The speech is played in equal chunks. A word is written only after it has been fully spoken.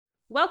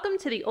Welcome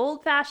to the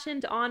Old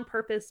Fashioned on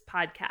Purpose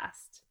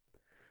podcast.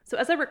 So,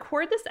 as I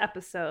record this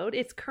episode,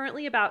 it's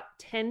currently about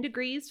 10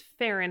 degrees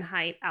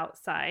Fahrenheit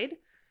outside.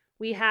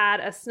 We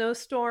had a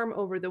snowstorm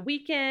over the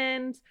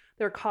weekend.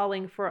 They're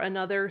calling for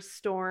another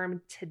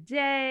storm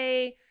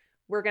today.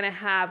 We're going to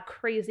have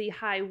crazy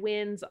high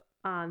winds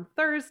on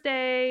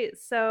Thursday.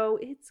 So,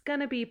 it's going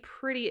to be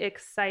pretty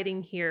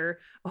exciting here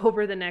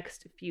over the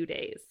next few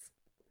days.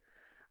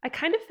 I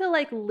kind of feel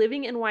like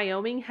living in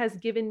Wyoming has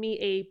given me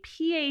a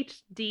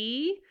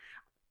PhD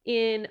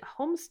in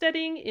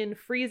homesteading in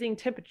freezing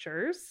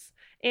temperatures.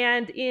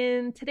 And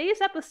in today's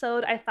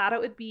episode, I thought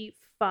it would be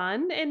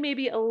fun and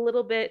maybe a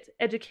little bit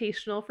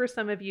educational for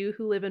some of you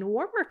who live in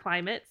warmer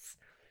climates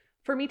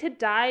for me to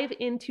dive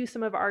into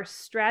some of our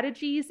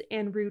strategies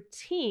and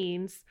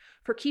routines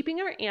for keeping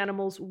our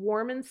animals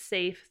warm and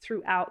safe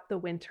throughout the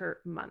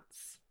winter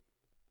months.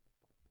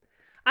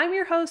 I'm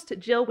your host,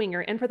 Jill Winger,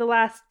 and for the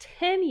last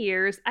 10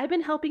 years, I've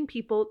been helping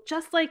people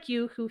just like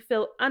you who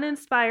feel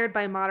uninspired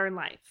by modern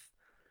life.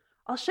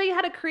 I'll show you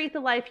how to create the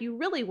life you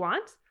really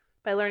want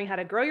by learning how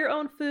to grow your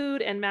own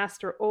food and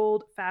master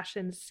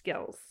old-fashioned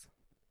skills.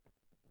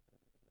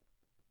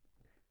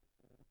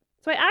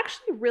 So I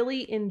actually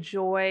really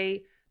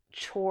enjoy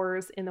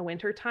chores in the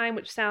wintertime,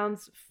 which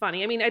sounds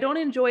funny. I mean, I don't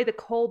enjoy the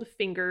cold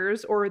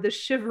fingers or the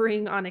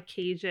shivering on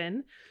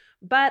occasion,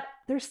 but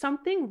there's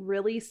something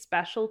really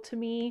special to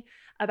me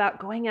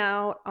about going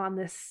out on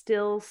this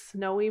still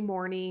snowy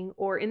morning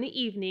or in the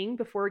evening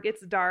before it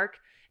gets dark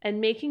and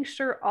making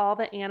sure all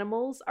the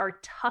animals are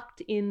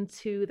tucked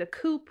into the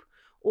coop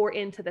or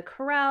into the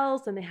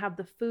corrals and they have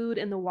the food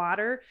and the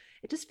water.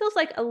 It just feels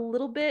like a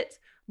little bit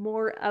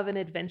more of an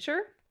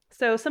adventure.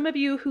 So some of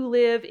you who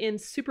live in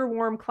super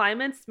warm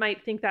climates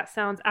might think that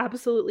sounds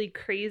absolutely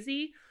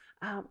crazy,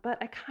 but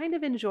I kind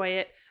of enjoy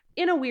it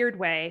in a weird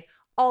way.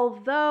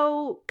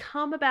 Although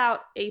come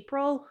about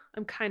April,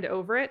 I'm kind of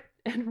over it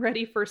and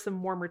ready for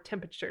some warmer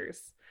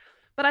temperatures.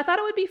 But I thought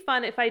it would be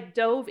fun if I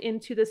dove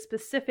into the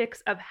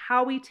specifics of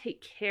how we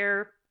take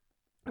care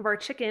of our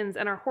chickens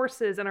and our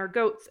horses and our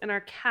goats and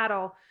our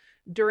cattle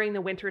during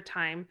the winter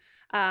time.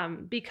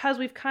 Because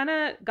we've kind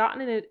of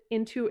gotten it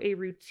into a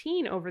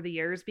routine over the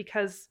years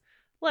because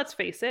let's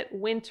face it,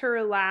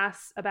 winter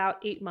lasts about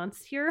 8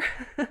 months here.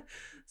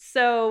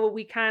 So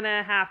we kind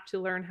of have to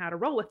learn how to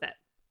roll with it.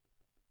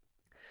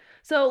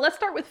 So let's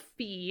start with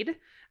feed,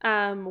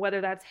 whether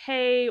that's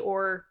hay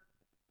or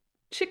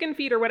chicken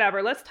feed or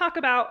whatever. Let's talk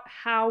about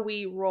how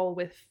we roll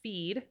with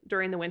feed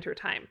during the winter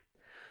time.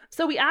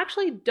 So we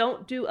actually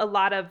don't do a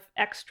lot of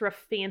extra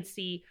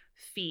fancy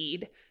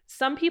feed.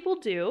 Some people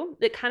do.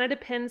 It kind of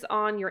depends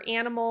on your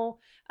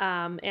animal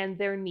and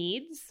their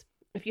needs.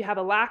 If you have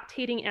a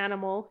lactating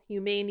animal,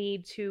 you may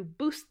need to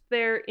boost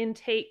their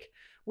intake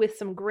with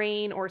some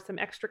grain or some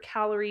extra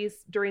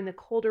calories during the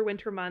colder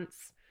winter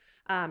months.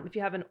 If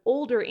you have an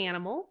older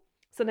animal,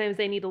 sometimes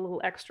they need a little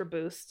extra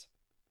boost.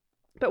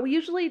 But we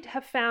usually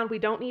have found we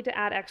don't need to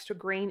add extra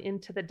grain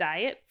into the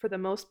diet for the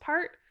most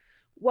part.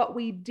 What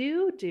we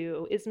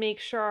do is make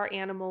sure our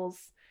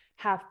animals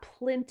have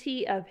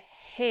plenty of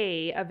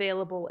hay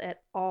available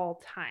at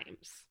all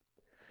times.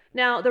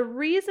 Now, the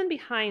reason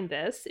behind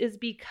this is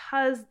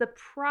because the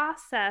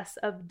process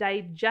of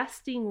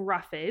digesting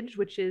roughage,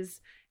 which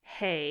is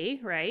hay,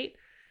 right?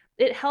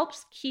 It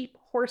helps keep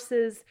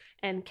horses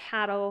and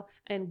cattle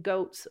and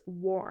goats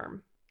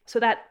warm. So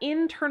that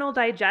internal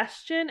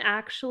digestion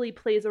actually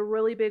plays a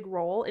really big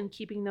role in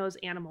keeping those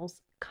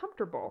animals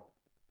comfortable.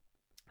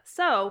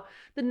 So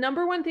the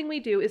number one thing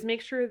we do is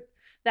make sure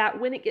that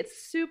when it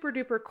gets super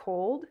duper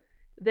cold,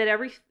 that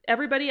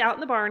everybody out in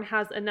the barn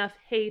has enough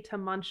hay to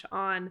munch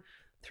on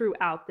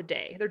throughout the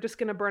day. They're just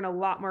going to burn a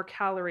lot more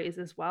calories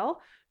as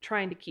well,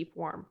 trying to keep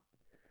warm.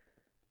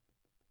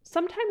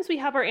 Sometimes we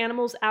have our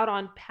animals out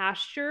on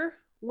pasture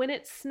when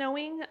it's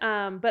snowing,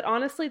 but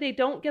honestly, they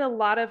don't get a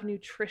lot of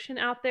nutrition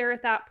out there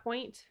at that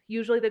point.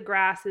 Usually the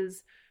grass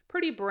is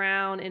pretty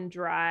brown and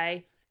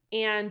dry,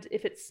 and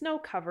if it's snow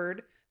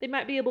covered, they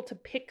might be able to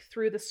pick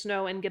through the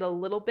snow and get a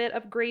little bit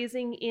of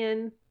grazing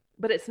in,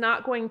 but it's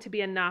not going to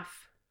be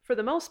enough for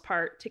the most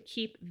part to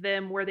keep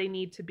them where they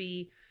need to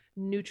be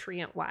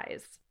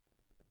nutrient-wise.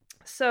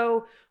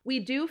 So we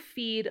do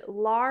feed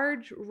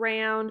large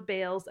round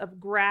bales of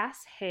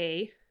grass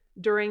hay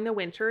during the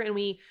winter, and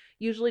we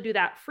usually do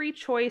that free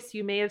choice.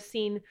 You may have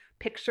seen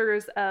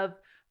pictures of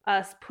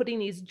us putting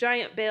these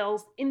giant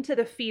bales into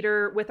the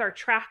feeder with our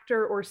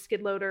tractor or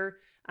skid loader.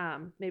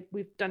 Maybe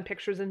we've done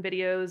pictures and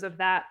videos of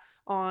that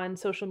on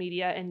social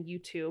media and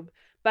YouTube,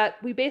 but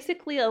we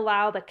basically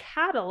allow the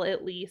cattle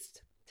at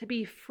least to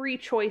be free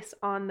choice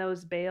on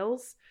those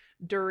bales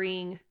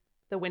during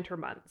the winter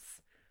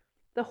months.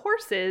 The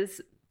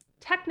horses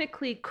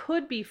technically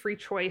could be free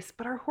choice,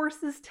 but our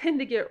horses tend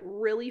to get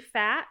really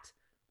fat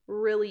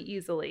really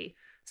easily.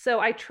 So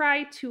I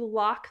try to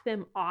lock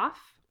them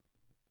off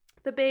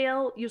the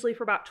bale, usually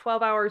for about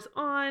 12 hours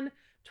on,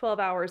 12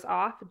 hours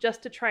off,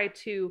 just to try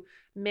to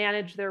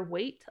manage their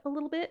weight a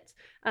little bit.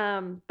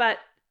 But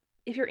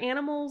if your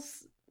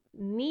animals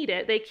need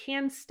it, they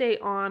can stay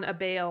on a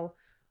bale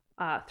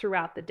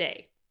throughout the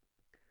day.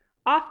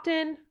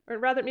 Often, or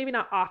rather, maybe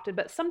not often,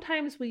 but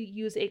sometimes we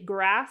use a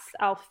grass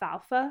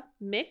alfalfa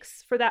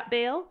mix for that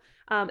bale,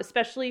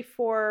 especially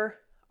for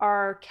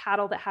our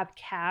cattle that have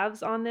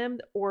calves on them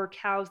or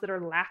cows that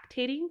are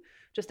lactating,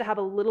 just to have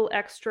a little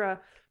extra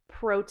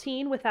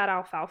protein with that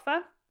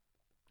alfalfa.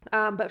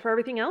 But for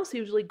everything else,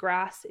 usually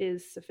grass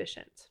is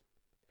sufficient.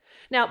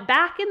 Now,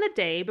 back in the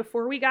day,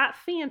 before we got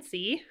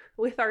fancy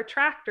with our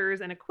tractors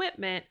and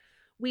equipment,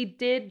 we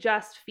did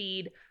just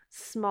feed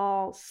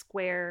small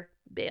square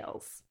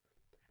bales.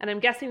 And I'm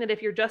guessing that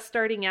if you're just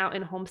starting out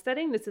in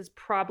homesteading, this is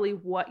probably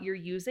what you're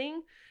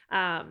using.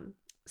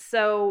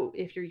 So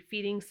if you're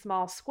feeding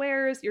small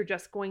squares, you're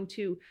just going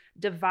to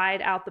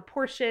divide out the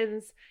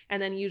portions.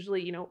 And then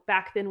usually,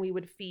 back then we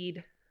would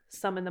feed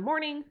some in the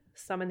morning,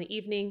 some in the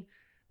evening.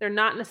 They're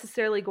not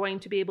necessarily going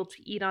to be able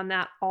to eat on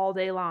that all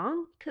day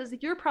long because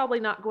you're probably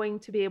not going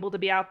to be able to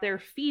be out there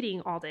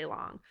feeding all day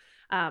long.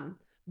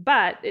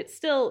 But it's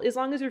still, as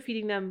long as you're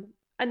feeding them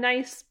a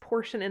nice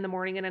portion in the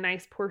morning and a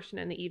nice portion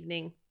in the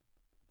evening,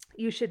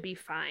 you should be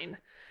fine.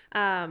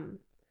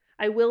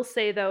 I will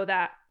say, though,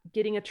 that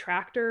getting a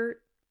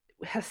tractor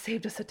has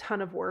saved us a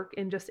ton of work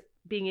in just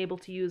being able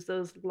to use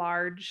those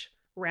large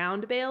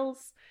round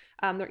bales.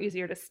 They're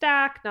easier to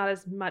stack, not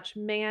as much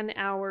man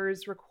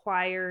hours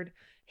required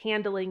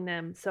handling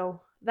them.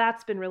 So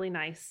that's been really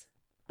nice,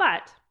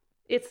 but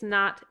it's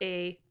not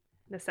a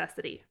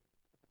necessity.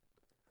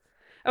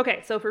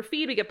 Okay, so for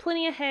feed, we get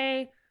plenty of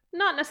hay,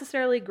 not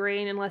necessarily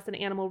grain unless an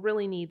animal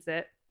really needs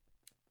it.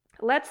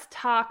 Let's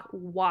talk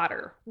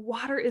water.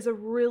 Water is a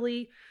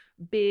really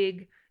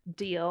big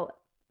deal,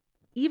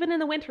 even in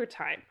the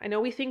wintertime. I know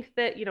we think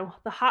that,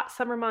 the hot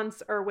summer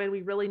months are when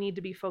we really need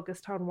to be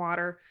focused on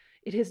water.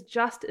 It is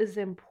just as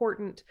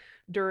important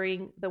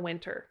during the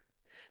winter.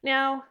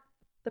 Now,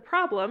 the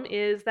problem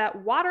is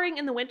that watering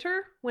in the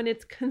winter, when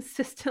it's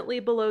consistently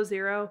below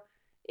zero,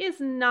 is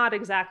not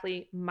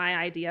exactly my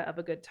idea of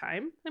a good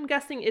time. I'm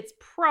guessing it's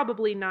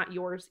probably not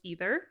yours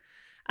either.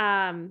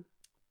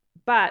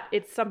 But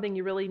it's something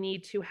you really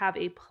need to have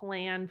a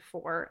plan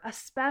for,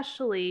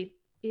 especially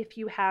if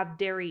you have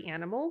dairy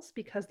animals,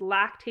 because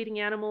lactating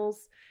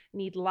animals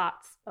need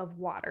lots of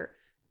water,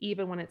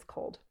 even when it's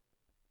cold.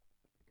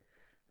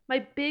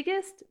 My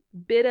biggest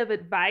bit of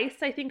advice,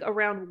 I think,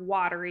 around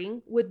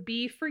watering would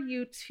be for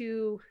you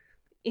to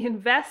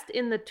invest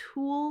in the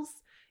tools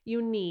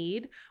you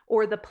need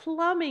or the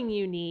plumbing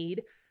you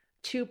need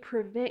to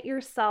prevent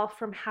yourself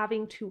from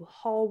having to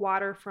haul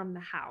water from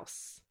the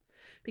house.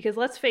 Because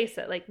let's face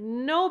it,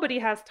 nobody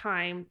has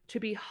time to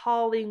be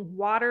hauling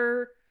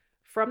water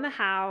from the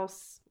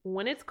house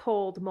when it's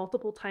cold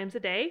multiple times a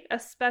day,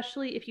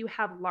 especially if you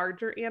have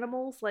larger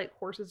animals like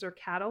horses or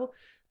cattle.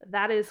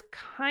 That is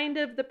kind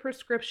of the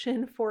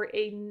prescription for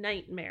a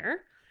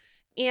nightmare.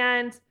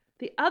 And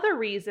the other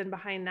reason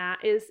behind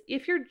that is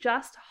if you're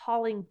just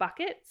hauling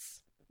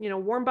buckets,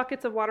 warm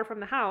buckets of water from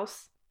the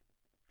house,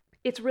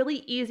 it's really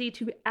easy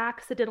to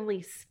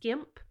accidentally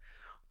skimp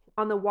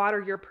on the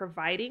water you're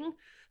providing.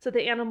 So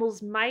the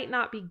animals might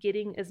not be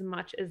getting as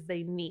much as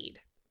they need.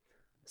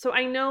 So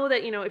I know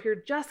that, if you're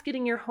just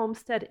getting your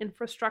homestead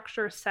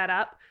infrastructure set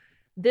up,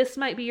 this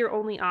might be your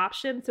only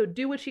option. So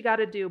do what you got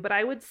to do. But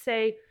I would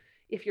say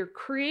if you're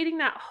creating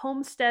that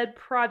homestead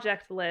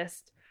project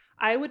list,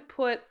 I would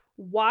put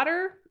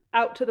water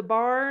out to the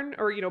barn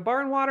or,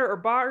 barn water or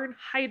barn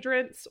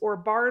hydrants or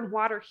barn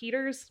water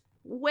heaters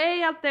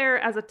way up there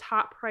as a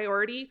top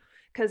priority,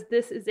 because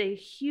this is a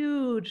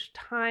huge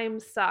time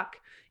suck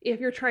if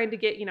you're trying to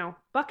get,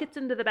 buckets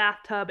into the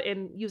bathtub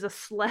and use a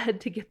sled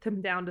to get them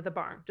down to the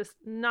barn. Just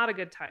not a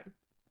good time.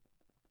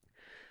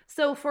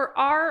 So for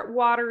our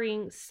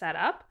watering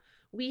setup,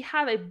 we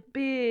have a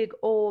big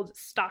old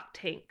stock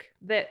tank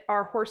that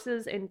our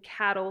horses and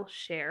cattle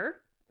share.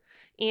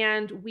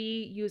 And we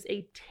use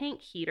a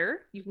tank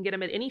heater. You can get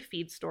them at any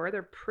feed store.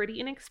 They're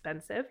pretty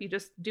inexpensive. You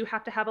just do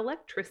have to have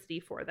electricity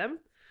for them.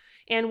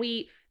 And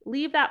we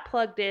leave that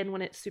plugged in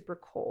when it's super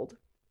cold.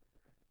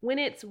 When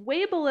it's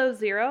way below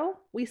zero,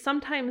 we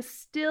sometimes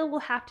still will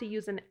have to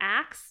use an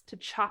axe to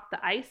chop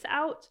the ice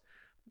out,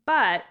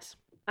 but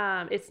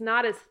it's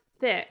not as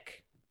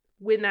thick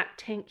when that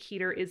tank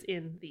heater is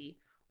in the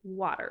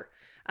water.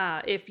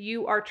 If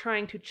you are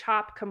trying to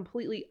chop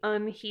completely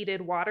unheated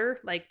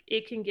water,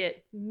 it can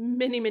get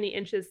many, many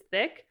inches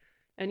thick,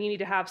 and you need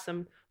to have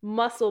some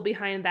muscle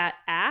behind that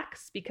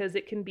axe because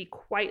it can be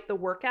quite the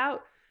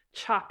workout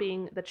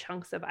chopping the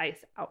chunks of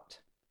ice out.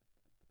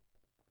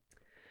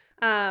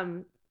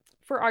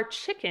 For our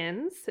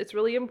chickens, it's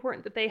really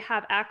important that they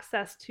have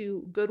access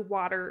to good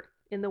water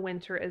in the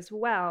winter as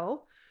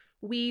well.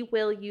 We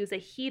will use a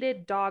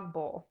heated dog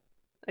bowl.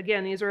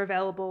 Again, these are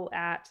available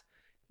at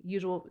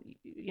your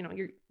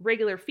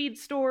regular feed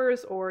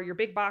stores or your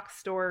big box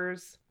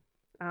stores.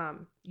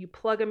 You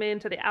plug them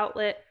into the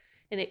outlet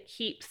and it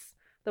keeps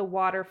the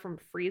water from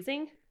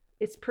freezing.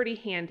 It's pretty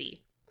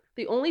handy.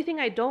 The only thing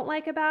I don't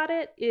like about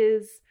it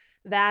is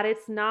that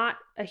it's not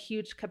a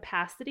huge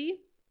capacity.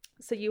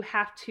 So you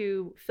have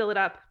to fill it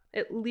up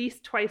at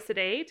least twice a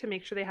day to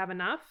make sure they have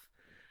enough.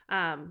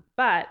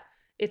 But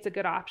it's a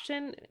good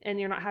option and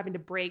you're not having to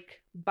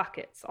break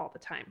buckets all the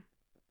time.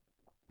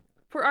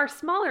 For our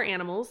smaller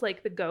animals,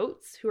 like the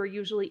goats, who are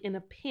usually in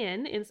a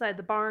pen inside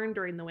the barn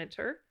during the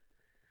winter,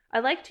 I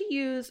like to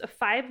use a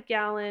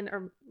 5-gallon,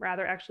 or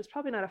rather, actually, it's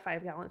probably not a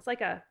 5-gallon. It's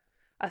like a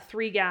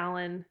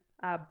 3-gallon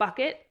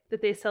bucket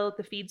that they sell at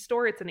the feed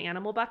store. It's an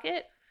animal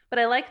bucket, but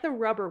I like the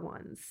rubber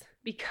ones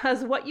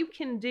because what you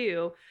can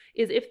do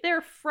is if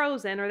they're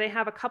frozen or they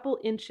have a couple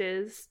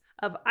inches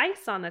of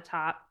ice on the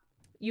top,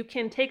 you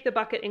can take the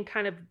bucket and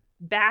kind of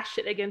bash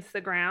it against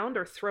the ground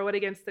or throw it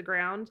against the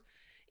ground,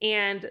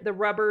 and the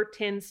rubber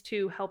tends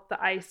to help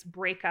the ice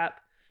break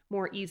up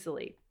more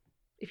easily.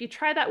 If you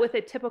try that with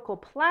a typical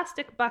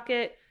plastic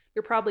bucket,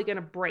 you're probably going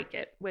to break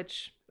it,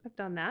 which I've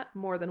done that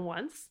more than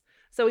once.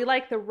 So we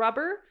like the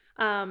rubber.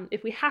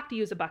 If we have to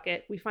use a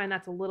bucket, we find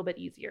that's a little bit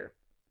easier.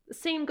 The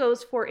same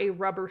goes for a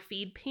rubber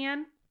feed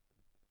pan.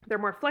 They're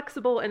more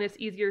flexible and it's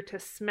easier to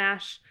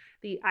smash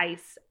the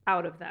ice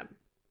out of them.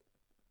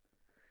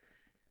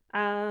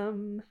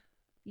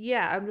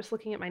 Yeah, I'm just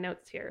looking at my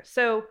notes here.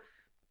 So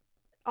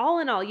all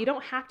in all, you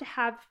don't have to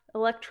have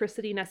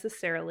electricity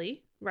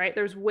necessarily, right?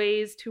 There's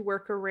ways to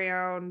work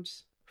around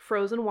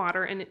frozen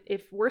water. And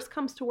if worse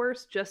comes to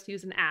worse, just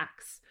use an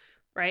axe,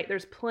 right?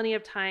 There's plenty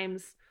of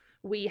times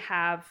we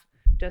have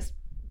just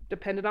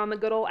depended on the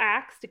good old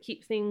axe to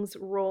keep things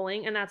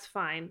rolling, and that's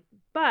fine.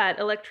 But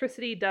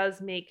electricity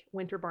does make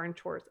winter barn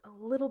chores a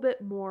little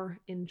bit more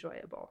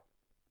enjoyable.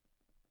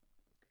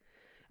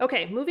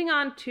 Okay, moving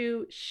on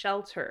to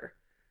shelter.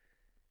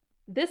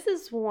 This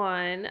is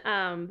one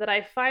that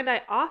I find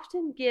I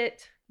often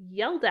get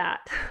yelled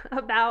at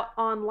about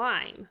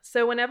online.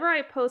 So whenever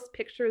I post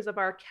pictures of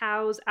our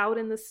cows out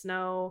in the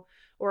snow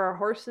or our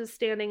horses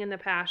standing in the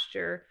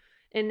pasture,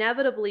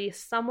 inevitably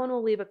someone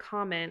will leave a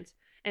comment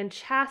and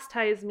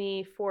chastise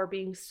me for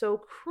being so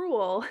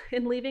cruel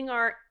in leaving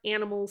our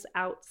animals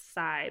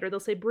outside. Or they'll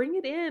say, bring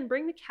it in,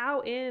 bring the cow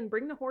in,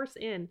 bring the horse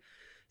in.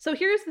 So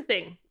here's the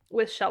thing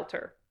with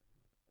shelter.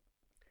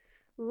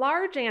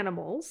 Large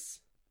animals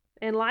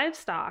and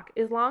livestock,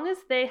 as long as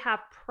they have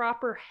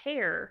proper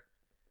hair,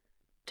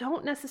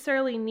 don't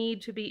necessarily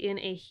need to be in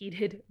a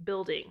heated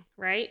building,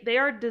 right? They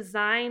are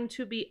designed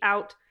to be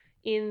out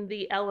in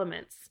the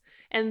elements,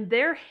 and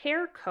their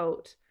hair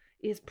coat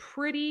is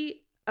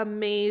pretty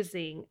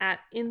amazing at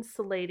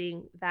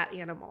insulating that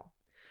animal.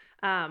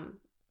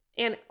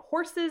 And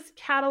horses,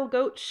 cattle,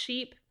 goats,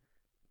 sheep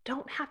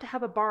don't have to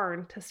have a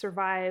barn to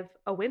survive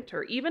a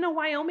winter, even a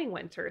Wyoming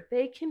winter.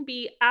 They can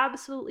be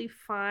absolutely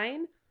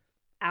fine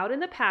out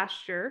in the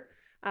pasture.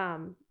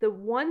 The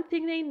one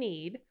thing they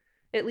need,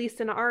 at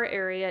least in our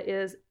area,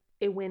 is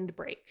a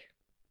windbreak.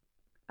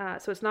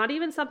 So it's not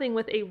even something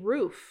with a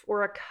roof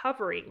or a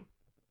covering.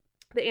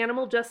 The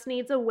animal just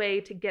needs a way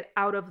to get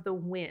out of the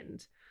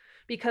wind.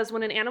 Because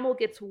when an animal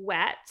gets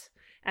wet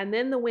and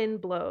then the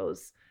wind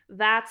blows,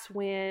 that's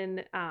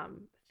when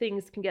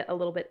things can get a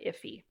little bit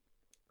iffy.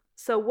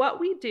 So what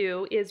we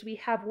do is we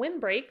have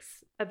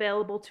windbreaks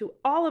available to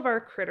all of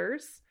our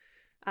critters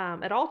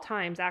at all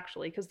times,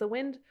 actually, because the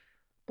wind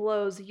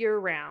blows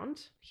year-round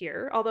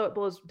here, although it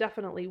blows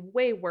definitely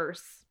way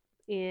worse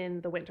in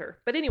the winter.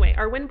 But anyway,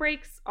 our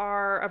windbreaks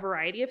are a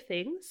variety of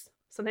things.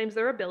 Sometimes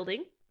they're a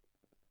building.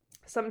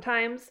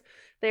 Sometimes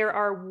there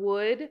are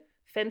wood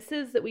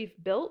fences that we've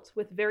built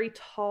with very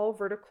tall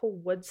vertical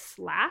wood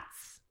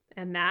slats,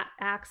 and that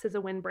acts as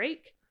a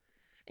windbreak.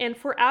 And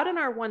for out in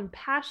our one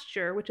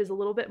pasture, which is a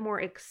little bit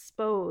more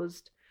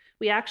exposed,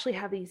 we actually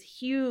have these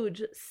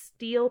huge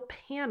steel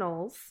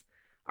panels.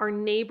 Our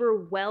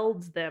neighbor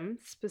welds them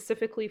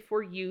specifically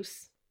for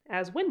use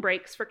as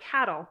windbreaks for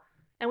cattle.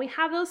 And we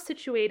have those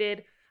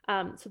situated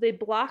so they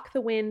block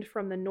the wind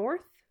from the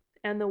north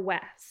and the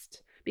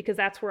west, because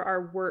that's where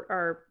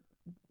our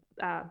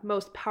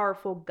most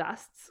powerful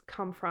gusts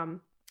come from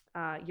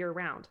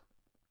year-round.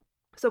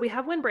 So we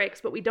have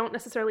windbreaks, but we don't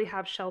necessarily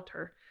have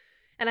shelter.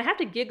 And I have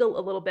to giggle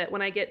a little bit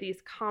when I get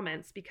these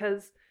comments,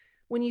 because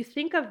when you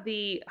think of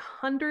the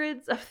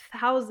hundreds of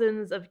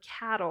thousands of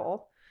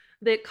cattle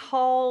that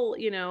call,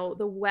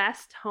 the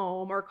West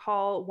home or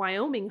call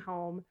Wyoming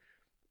home,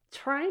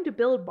 trying to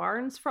build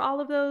barns for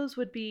all of those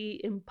would be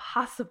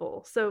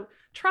impossible. So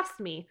trust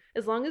me,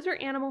 as long as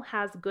your animal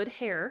has good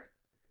hair,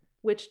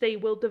 which they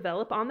will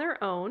develop on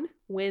their own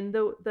when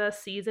the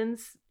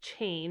seasons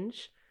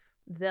change,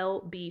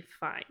 they'll be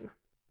fine.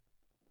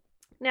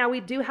 Now,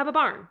 we do have a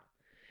barn.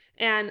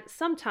 And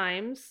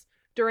sometimes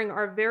during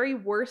our very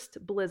worst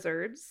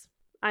blizzards,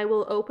 I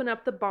will open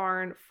up the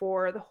barn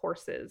for the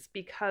horses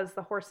because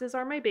the horses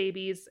are my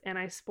babies and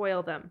I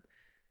spoil them.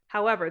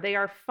 However, they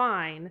are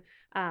fine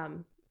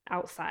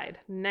outside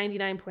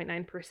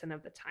 99.9%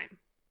 of the time.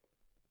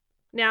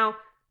 Now,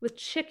 with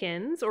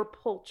chickens or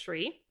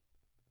poultry,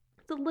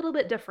 it's a little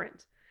bit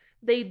different.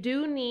 They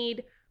do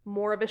need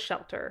more of a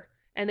shelter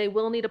and they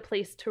will need a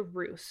place to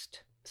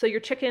roost. So your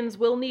chickens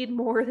will need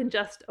more than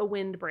just a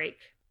windbreak,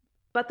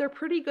 but they're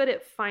pretty good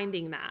at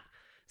finding that.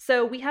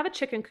 So we have a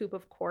chicken coop,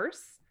 of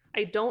course.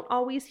 I don't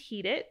always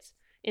heat it.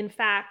 In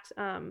fact,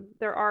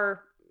 there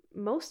are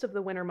most of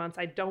the winter months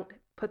I don't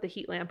put the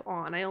heat lamp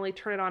on. I only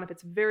turn it on if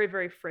it's very,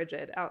 very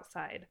frigid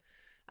outside.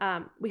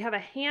 We have a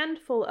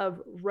handful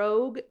of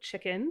rogue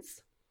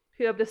chickens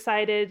who have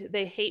decided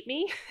they hate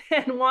me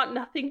and want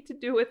nothing to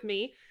do with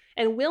me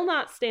and will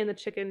not stay in the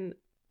chicken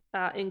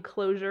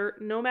enclosure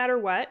no matter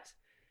what.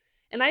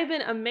 And I've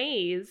been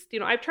amazed.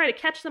 I've tried to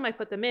catch them. I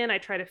put them in. I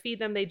try to feed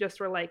them. They just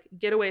were like,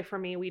 get away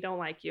from me. We don't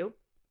like you.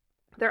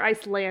 They're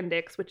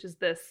Icelandics, which is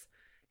this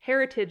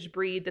heritage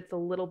breed that's a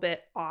little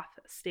bit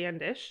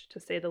off-standish, to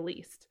say the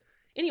least.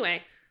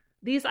 Anyway,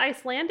 these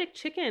Icelandic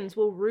chickens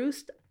will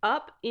roost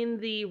up in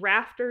the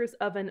rafters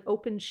of an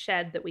open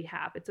shed that we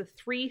have. It's a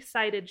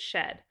 3-sided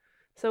shed.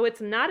 So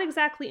it's not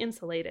exactly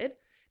insulated,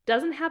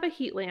 doesn't have a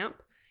heat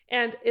lamp,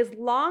 and as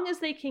long as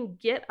they can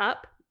get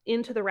up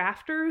into the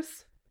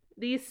rafters,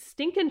 these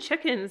stinking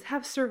chickens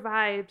have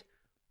survived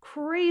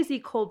crazy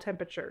cold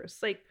temperatures,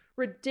 like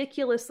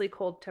ridiculously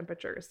cold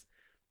temperatures.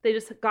 They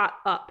just got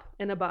up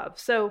and above.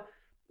 So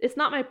it's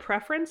not my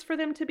preference for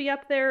them to be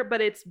up there,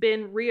 but it's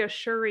been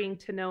reassuring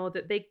to know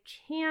that they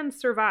can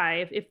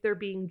survive if they're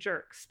being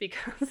jerks,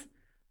 because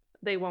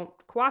they won't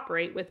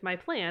cooperate with my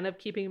plan of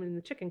keeping them in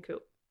the chicken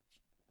coop.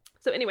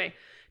 So anyway,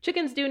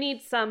 chickens do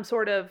need some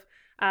sort of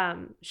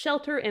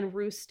shelter and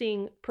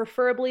roosting,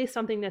 preferably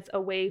something that's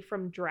away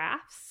from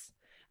drafts.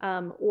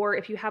 Or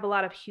if you have a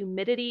lot of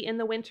humidity in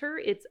the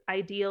winter, it's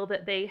ideal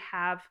that they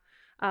have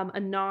a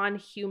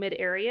non-humid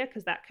area,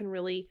 because that can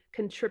really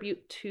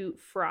contribute to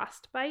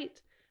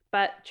frostbite.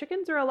 But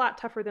chickens are a lot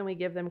tougher than we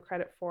give them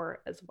credit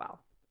for as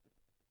well.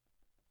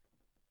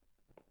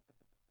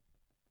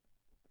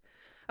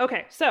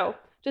 Okay, so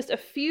just a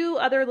few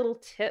other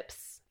little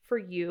tips for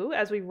you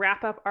as we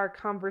wrap up our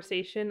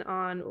conversation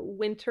on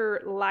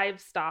winter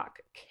livestock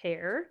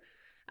care.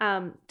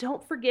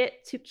 Don't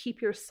forget to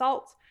keep your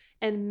salt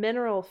and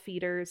mineral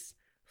feeders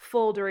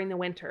full during the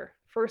winter.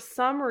 For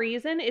some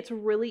reason, it's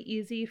really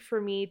easy for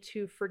me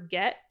to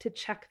forget to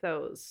check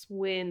those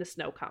when the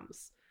snow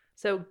comes.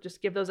 So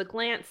just give those a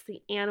glance.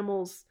 The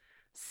animals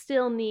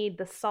still need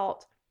the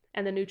salt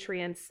and the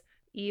nutrients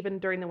even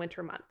during the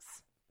winter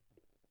months.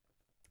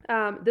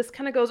 This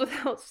kind of goes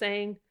without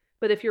saying,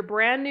 but if you're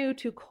brand new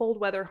to cold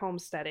weather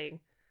homesteading,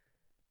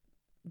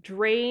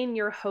 drain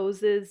your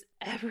hoses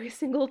every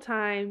single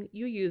time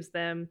you use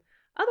them.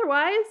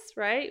 Otherwise,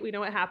 right, we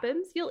know what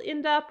happens. You'll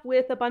end up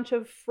with a bunch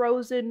of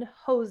frozen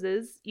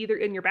hoses either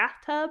in your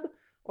bathtub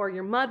or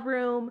your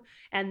mudroom,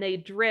 and they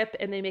drip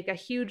and they make a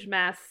huge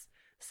mess.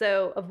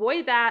 So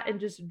avoid that and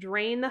just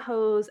drain the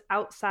hose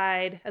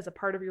outside as a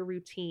part of your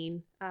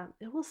routine.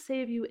 It will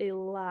save you a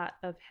lot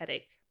of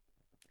headache.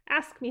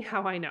 Ask me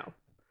how I know.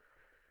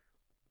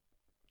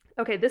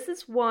 Okay, this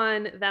is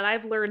one that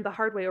I've learned the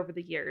hard way over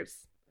the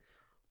years.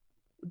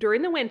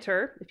 During the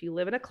winter, if you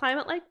live in a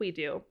climate like we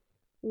do,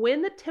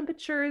 when the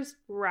temperatures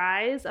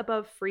rise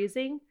above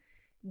freezing,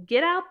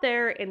 get out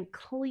there and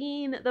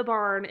clean the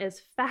barn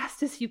as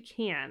fast as you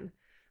can.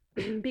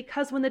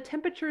 Because when the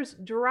temperatures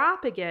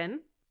drop again,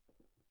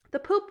 the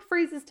poop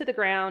freezes to the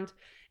ground.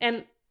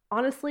 And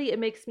honestly, it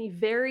makes me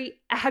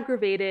very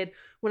aggravated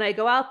when I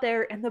go out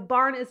there and the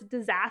barn is a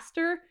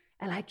disaster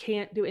and I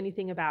can't do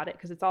anything about it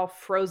because it's all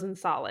frozen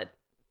solid.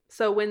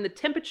 So when the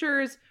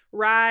temperatures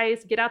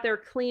rise, get out there,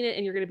 clean it,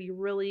 and you're going to be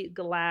really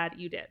glad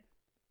you did.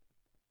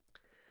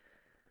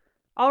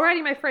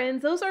 Alrighty, my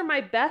friends, those are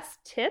my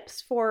best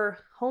tips for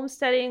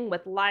homesteading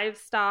with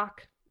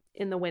livestock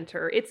in the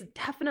winter. It's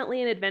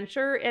definitely an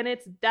adventure, and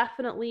it's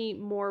definitely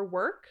more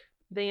work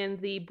than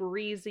the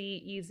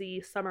breezy,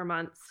 easy summer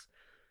months.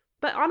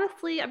 But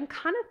honestly, I'm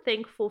kind of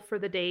thankful for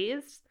the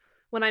days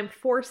when I'm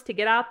forced to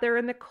get out there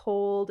in the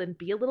cold and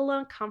be a little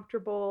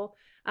uncomfortable,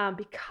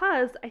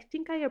 because I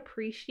think I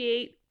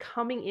appreciate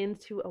coming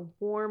into a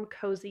warm,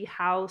 cozy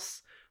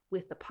house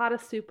with the pot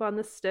of soup on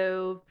the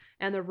stove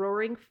and the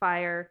roaring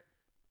fire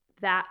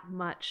that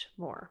much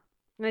more.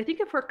 And I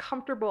think if we're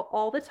comfortable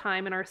all the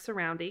time in our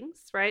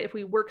surroundings, right? If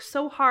we work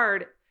so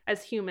hard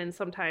as humans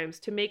sometimes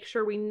to make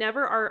sure we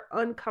never are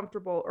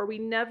uncomfortable or we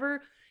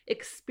never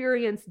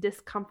experience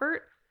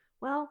discomfort,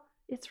 well,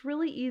 it's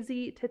really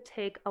easy to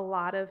take a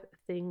lot of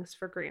things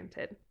for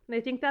granted. And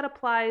I think that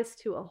applies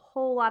to a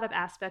whole lot of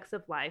aspects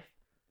of life,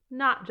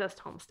 not just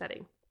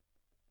homesteading.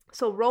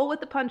 So roll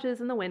with the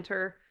punches in the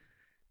winter.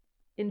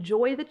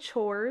 Enjoy the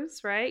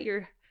chores, right?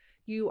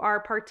 You are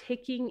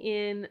partaking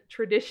in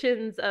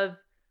traditions of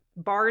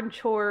barn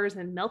chores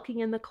and milking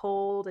in the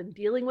cold and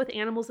dealing with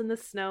animals in the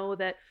snow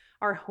that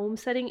our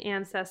homesteading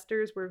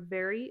ancestors were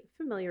very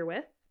familiar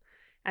with.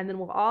 And then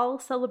we'll all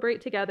celebrate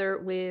together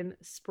when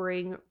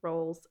spring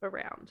rolls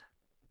around.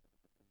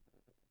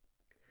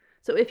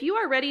 So if you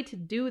are ready to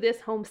do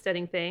this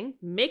homesteading thing,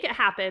 make it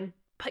happen,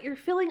 but you're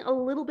feeling a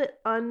little bit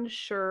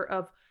unsure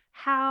of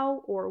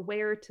how or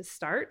where to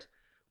start,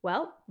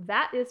 well,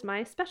 that is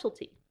my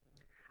specialty.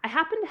 I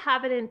happen to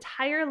have an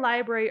entire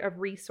library of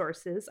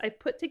resources I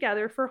put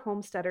together for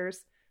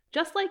homesteaders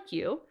just like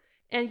you,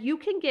 and you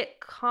can get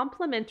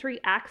complimentary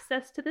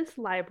access to this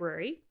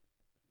library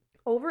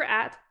over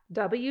at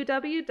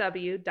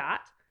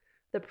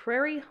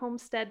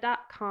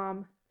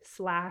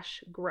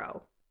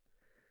www.theprairiehomestead.com/grow.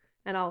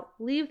 And I'll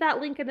leave that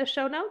link in the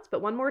show notes.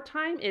 But one more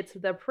time, it's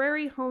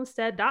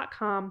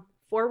theprairiehomestead.com/grow,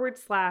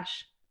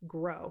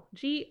 GROW.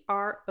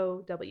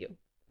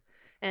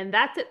 And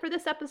that's it for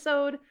this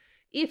episode.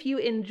 If you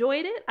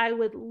enjoyed it, I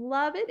would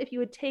love it if you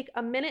would take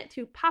a minute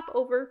to pop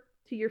over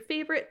to your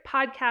favorite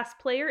podcast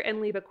player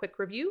and leave a quick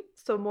review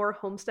so more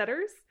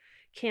homesteaders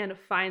can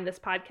find this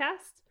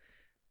podcast.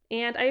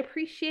 And I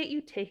appreciate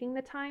you taking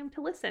the time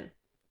to listen.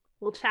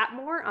 We'll chat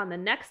more on the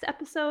next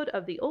episode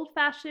of the Old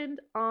Fashioned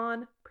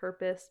on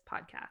Purpose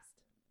podcast.